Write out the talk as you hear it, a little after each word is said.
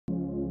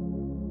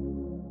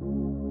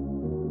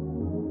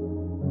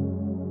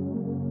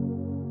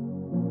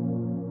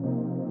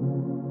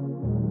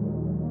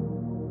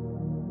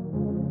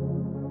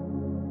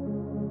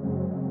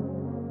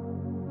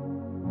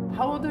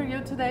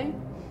you today?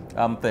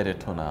 I'm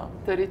 32 now.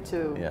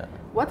 32. Yeah.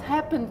 What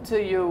happened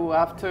to you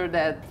after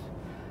that,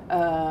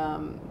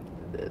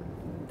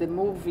 the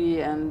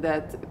movie and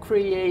that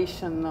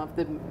creation of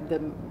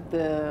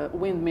the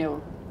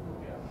windmill?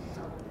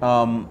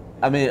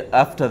 I mean,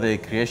 after the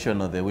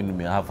creation of the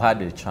windmill, I've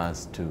had a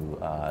chance to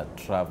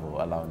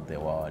travel around the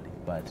world.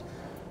 But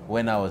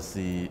when I was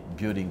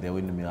building the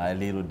windmill, I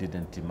really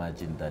didn't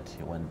imagine that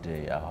one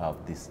day I'll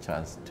have this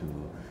chance to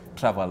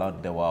travel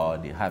around the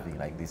world, having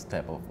like this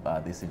type of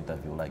this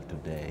interview like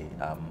today.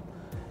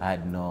 I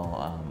had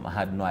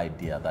no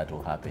idea that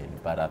will happen.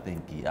 But I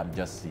think I'm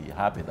just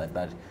happy that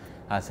that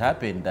has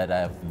happened. That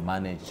I've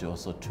managed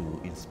also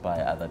to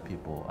inspire other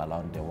people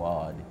around the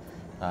world.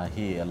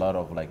 Hear a lot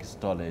of like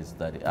stories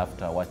that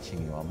after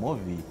watching your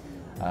movie,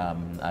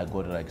 I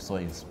got like so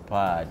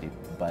inspired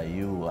by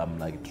you.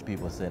 Like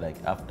people say like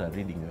after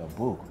reading your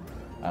book,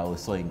 I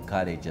was so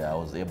encouraged. I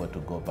was able to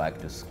go back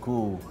to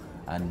school,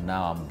 and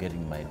now I'm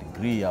getting my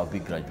degree. I'll be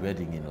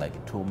graduating in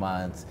like 2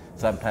 months.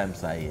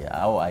 Sometimes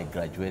I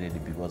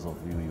graduated because of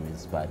you. You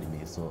inspired me.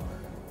 So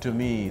to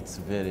me, it's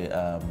very.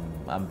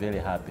 I'm very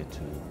happy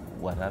to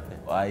what happened.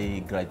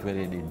 I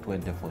graduated in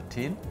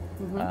 2014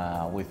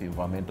 with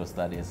environmental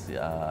studies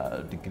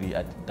degree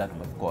at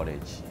Dartmouth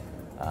College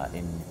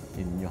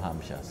in New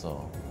Hampshire.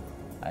 So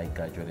I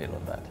graduated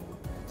on that.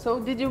 So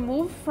did you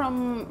move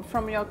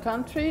from your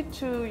country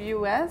to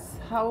US?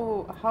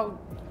 How?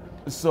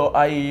 So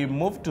I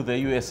moved to the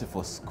US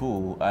for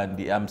school, and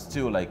I'm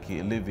still like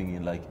living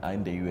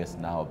in the US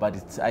now.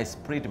 But I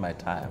split my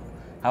time.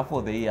 Half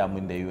of the year I'm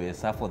in the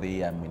US, half of the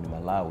year I'm in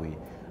Malawi.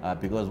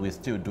 Because we're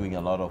still doing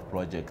a lot of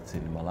projects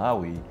in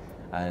Malawi,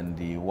 and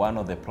one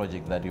of the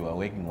projects that we are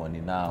working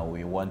on now,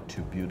 we want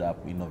to build up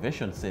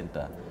innovation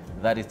center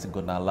that is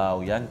going to allow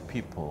young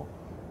people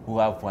who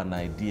have an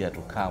idea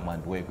to come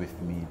and work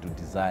with me to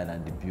design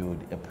and build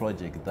a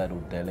project that will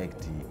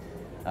directly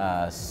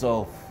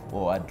solve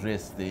or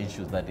address the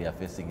issues that they are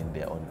facing in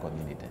their own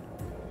community.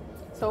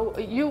 So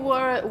you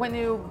were, when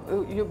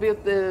you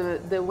built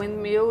the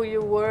windmill,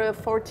 you were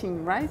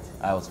 14, right?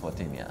 I was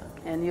 14, yeah.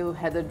 And you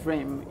had a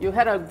dream. You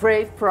had a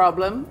great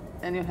problem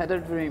and you had a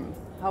dream.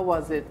 How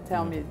was it?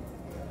 Tell me.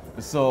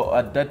 So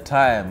at that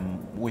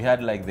time, we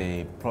had like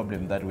the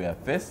problem that we are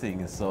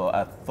facing. So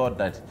I thought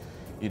that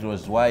it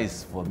was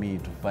wise for me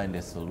to find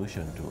a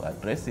solution to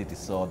address it.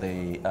 So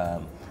the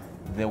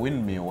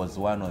windmill was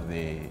one of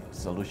the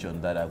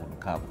solutions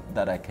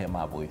that I came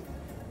up with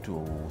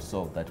to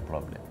solve that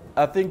problem.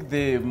 I think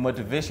the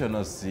motivation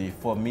was,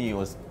 for me,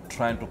 was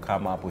trying to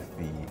come up with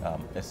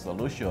a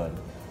solution.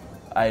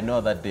 I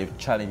know that the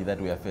challenge that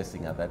we are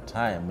facing at that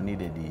time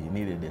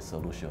needed a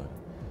solution.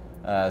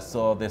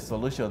 So the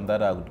solution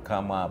that I would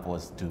come up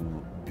was to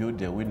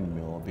build a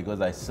windmill,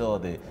 because I saw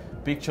the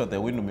picture of the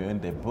windmill in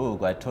the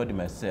book. I told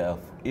myself,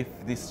 if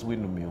this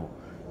windmill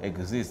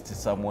exists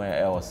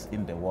somewhere else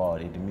in the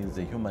world, it means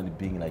a human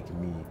being like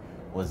me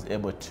was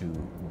able to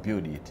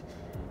build it.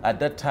 At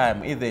that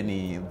time,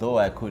 even though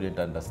I couldn't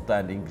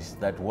understand English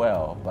that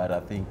well, but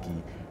I think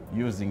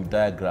using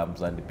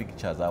diagrams and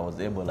pictures, I was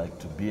able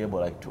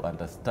to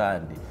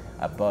understand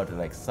about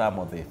like some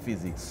of the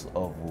physics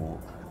of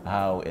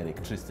how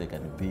electricity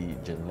can be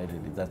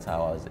generated. That's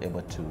how I was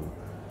able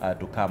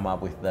to come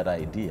up with that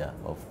idea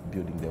of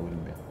building the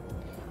windmill.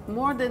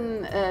 More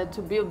than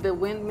to build the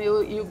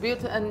windmill, you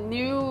built a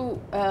new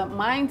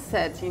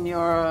mindset in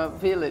your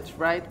village,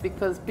 right?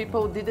 Because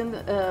people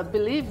didn't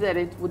believe that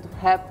it would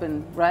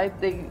happen, right?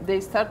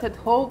 They started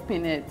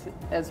hoping it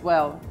as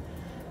well.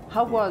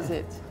 How was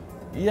it?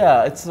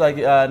 Yeah, it's like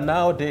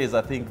nowadays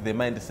I think the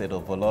mindset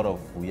of a lot of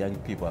young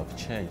people have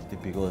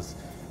changed, because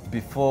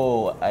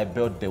before I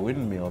built the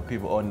windmill,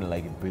 people only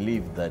like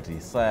believed that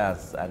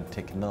science and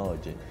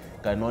technology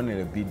can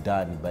only be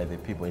done by the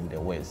people in the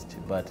West.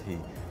 But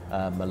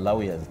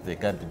Malawians, they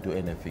can't do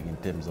anything in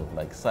terms of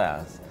like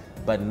science.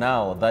 But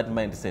now that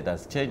mindset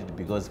has changed,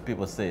 because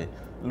people say,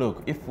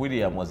 look, if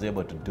William was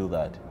able to do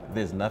that,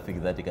 there's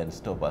nothing that can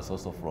stop us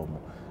also from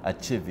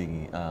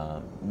achieving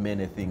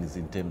many things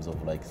in terms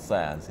of like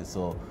science.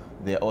 So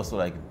they're also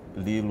like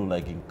really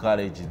like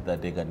encouraged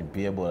that they can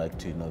be able like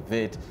to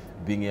innovate,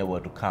 being able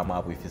to come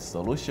up with a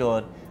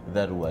solution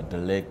that will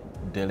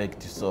direct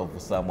to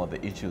solve some of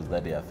the issues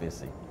that they are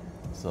facing.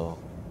 So.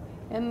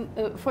 And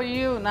for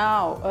you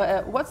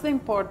now, what's the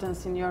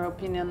importance, in your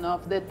opinion,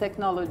 of the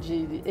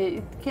technology?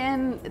 It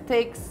can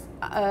take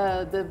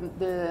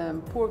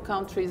the poor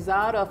countries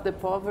out of the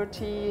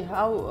poverty.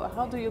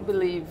 How do you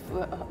believe?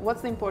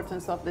 What's the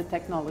importance of the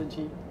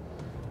technology?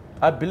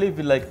 I believe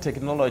like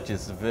technology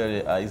is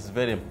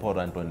very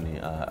important when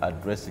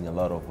addressing a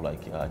lot of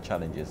like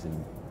challenges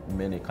in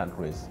many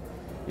countries.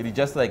 It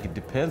just like it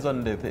depends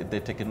on the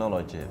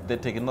technology. The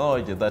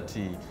technology that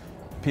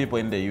people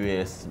in the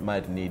US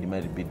might need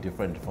might be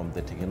different from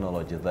the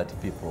technology that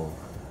people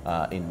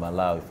in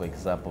Malawi, for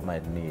example,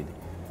 might need.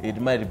 It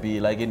might be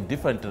like in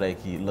different like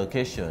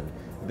location.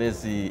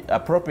 There's the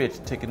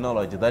appropriate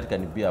technology that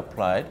can be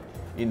applied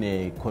in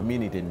a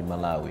community in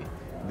Malawi.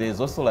 There's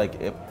also like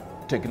a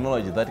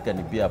technology that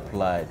can be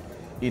applied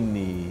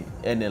in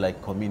any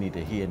like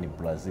community here in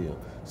Brazil.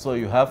 So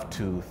you have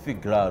to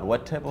figure out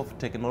what type of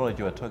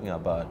technology we're talking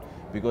about,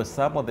 because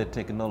some of the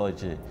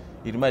technology,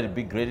 it might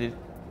be great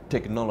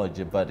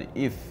technology, but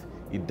if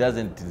it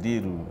doesn't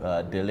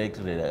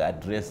directly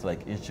address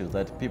like issues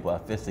that people are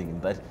facing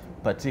in that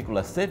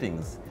particular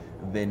settings,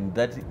 then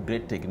that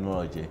great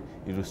technology,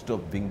 it will stop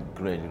being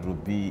great. It will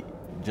be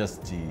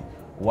just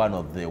one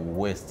of the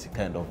worst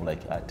kind of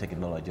like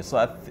technology. So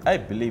I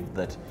believe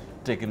that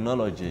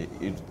technology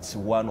is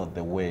one of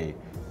the way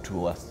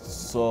to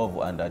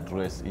solve and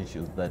address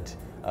issues that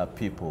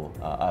people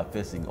are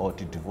facing, or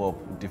to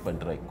develop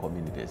different like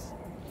communities.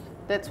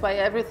 That's why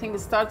everything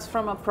starts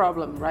from a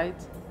problem, right?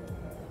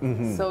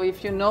 Mm-hmm. So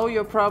if you know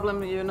your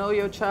problem, you know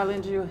your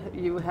challenge,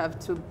 you have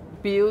to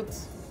build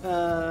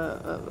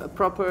a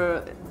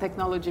proper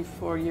technology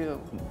for you.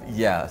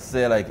 Yeah,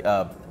 say like,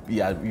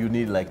 yeah, you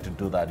need like to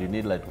do that. You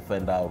need like to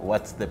find out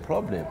what's the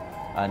problem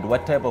and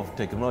what type of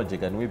technology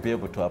can we be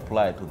able to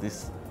apply to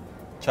this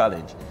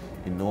challenge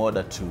in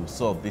order to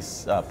solve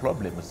this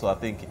problem. So I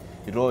think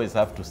it always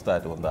have to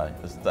start on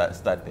that,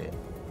 start there.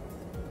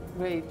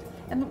 Great.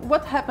 And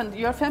what happened?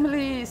 Your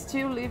family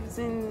still lives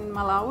in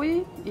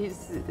Malawi?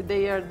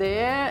 They are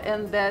there,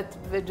 and that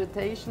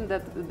vegetation,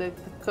 that the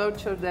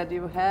culture that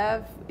you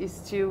have, is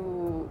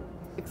still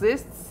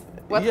exists?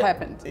 What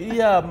happened?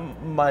 Yeah,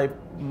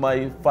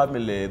 my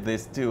family, they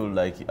still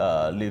like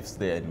lives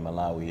there in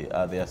Malawi.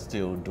 They are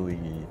still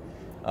doing,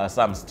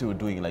 some still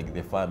doing like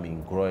the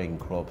farming, growing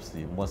crops.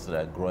 Mostly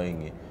are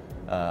growing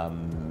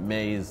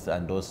maize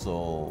and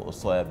also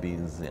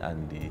soybeans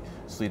and the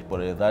sweet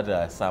potato. That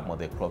are some of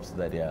the crops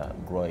that they are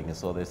growing.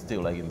 So they're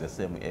still like in the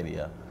same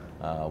area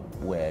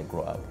where I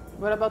grew up.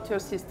 What about your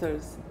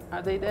sisters?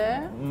 Are they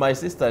there? My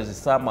sisters,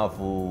 some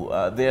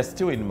have, they are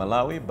still in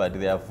Malawi, but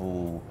they have,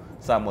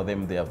 some of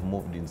them, they have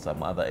moved in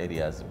some other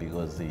areas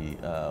because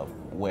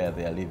where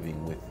they are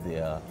living with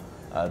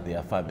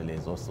their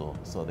families also.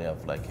 So they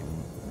have like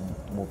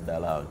moved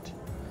around.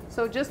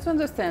 So just to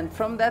understand,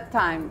 from that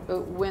time,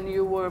 when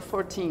you were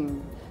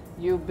 14,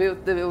 you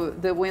built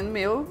the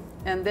windmill,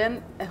 and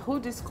then who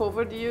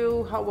discovered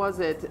you? How was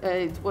it?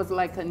 It was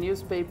like a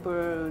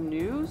newspaper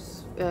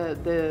news,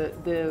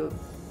 the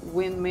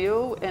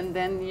windmill, and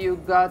then you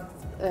got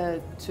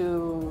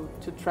to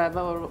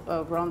travel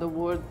around the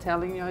world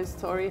telling your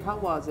story. How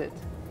was it?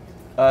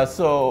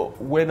 So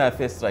when I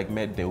first like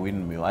made the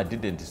windmill, I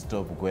didn't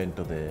stop going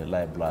to the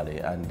library,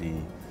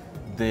 and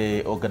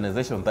the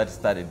organization that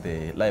started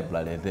the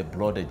library, they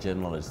brought a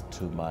journalist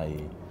to my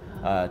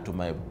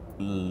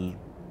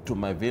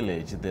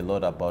village. They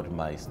learned about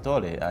my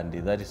story, and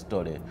that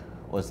story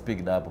was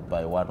picked up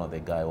by one of the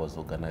guys who was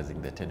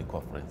organizing the TED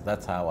conference.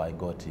 That's how I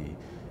got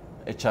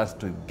a chance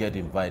to get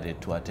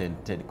invited to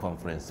attend TED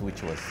conference,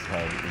 which was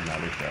held in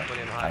Arusha,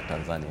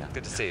 Tanzania.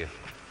 Good to see you.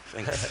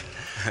 Thanks.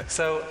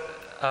 So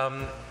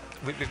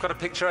we've got a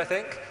picture, I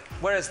think.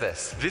 Where is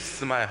this?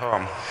 This is my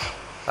home.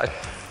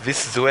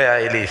 This is where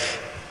I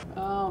live.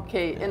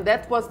 Okay, and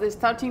that was the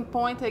starting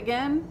point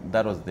again?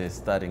 That was the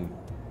starting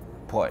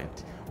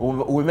point.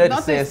 We made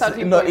not sense. The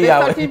starting point. The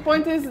starting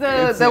point is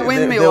the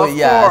windmill, of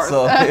course.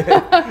 So,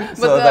 but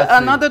so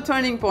another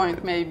turning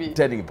point, maybe.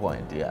 Turning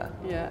point, yeah.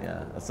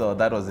 So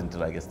that wasn't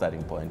like a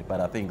starting point, but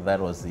I think that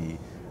was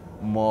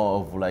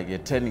more of like a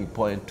turning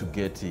point to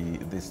get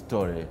the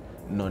story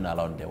known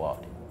around the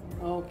world.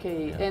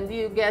 Okay, yeah. And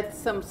you get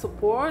some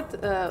support,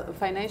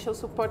 financial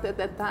support at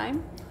that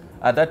time?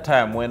 At that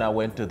time, when I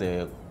went to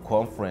the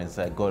conference,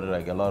 I got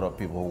like a lot of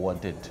people who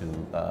wanted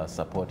to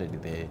support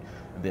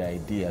the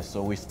idea.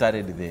 So we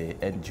started the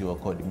NGO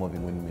called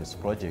Moving Windmills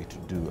Project to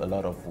do a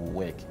lot of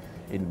work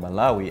in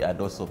Malawi, and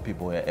also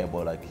people were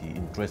able, like,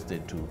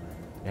 interested to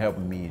help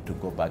me to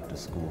go back to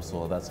school.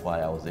 So that's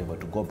why I was able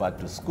to go back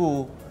to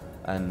school,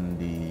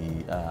 and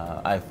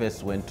I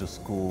first went to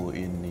school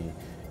in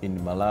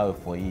Malawi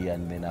for a year,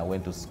 and then I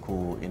went to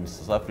school in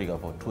South Africa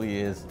for 2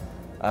 years.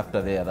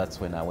 After there, that's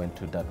when I went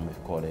to Dartmouth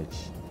College,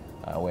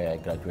 where I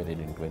graduated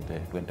in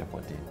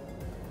 2014.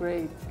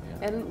 Great.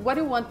 Yeah. And what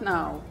do you want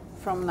now,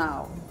 from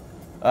now?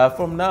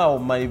 From now,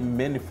 my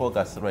main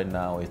focus right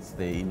now is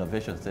the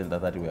innovation center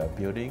that we are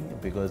building,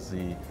 because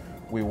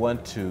we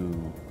want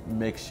to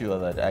make sure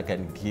that I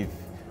can give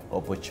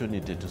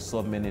opportunity to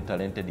so many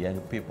talented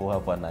young people who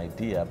have an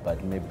idea,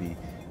 but maybe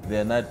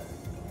they're not,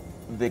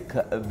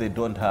 they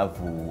don't have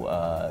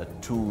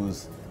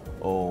tools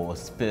or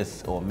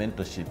space or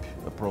mentorship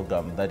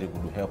program that it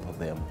will help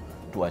them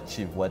to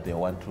achieve what they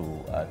want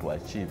to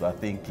achieve. I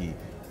think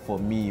for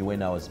me,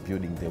 when I was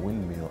building the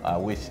windmill, I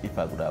wish if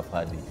I could have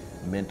had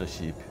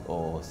mentorship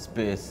or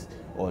space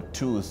or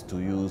tools to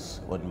use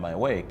on my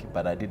work,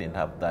 but I didn't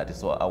have that.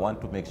 So I want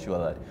to make sure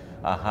that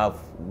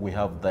we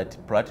have that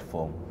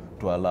platform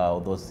to allow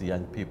those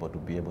young people to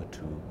be able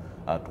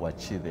to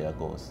achieve their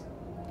goals.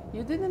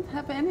 You didn't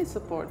have any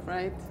support,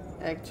 right?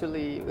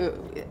 Actually,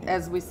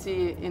 as we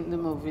see in the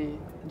movie.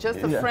 Just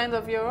a friend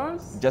of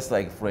yours? Just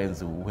like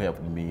friends who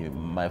helped me.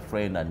 My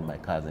friend and my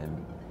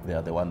cousin, they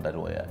are the ones that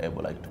were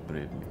able to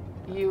believe me.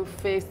 you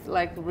faced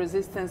like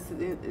resistance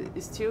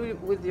still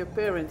with your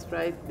parents,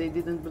 right? They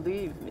didn't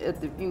believe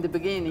in the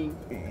beginning.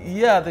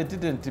 Yeah, they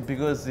didn't,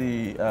 because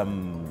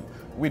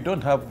we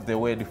don't have the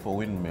word for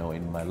windmill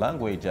in my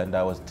language, and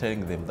I was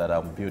telling them that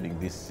I'm building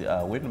this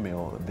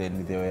windmill.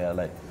 Then they were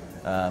like,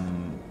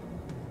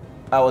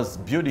 I was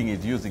building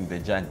it using the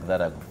junk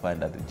that I could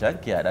find at the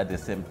junkyard. At the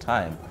same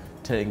time,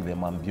 telling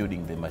them I'm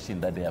building the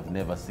machine that they have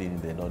never seen,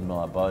 they don't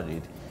know about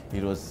it.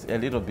 It was a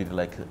little bit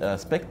like a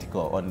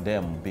spectacle on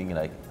them, being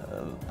like,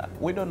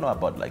 we don't know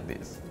about like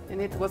this.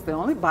 And it was the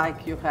only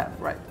bike you have,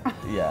 right?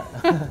 Yeah.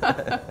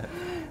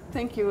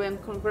 Thank you,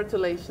 and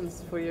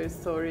congratulations for your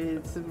story.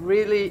 It's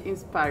really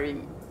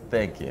inspiring.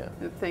 Thank you.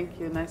 Thank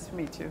you. Nice to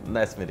meet you.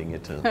 Nice meeting you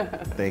too.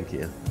 Thank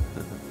you.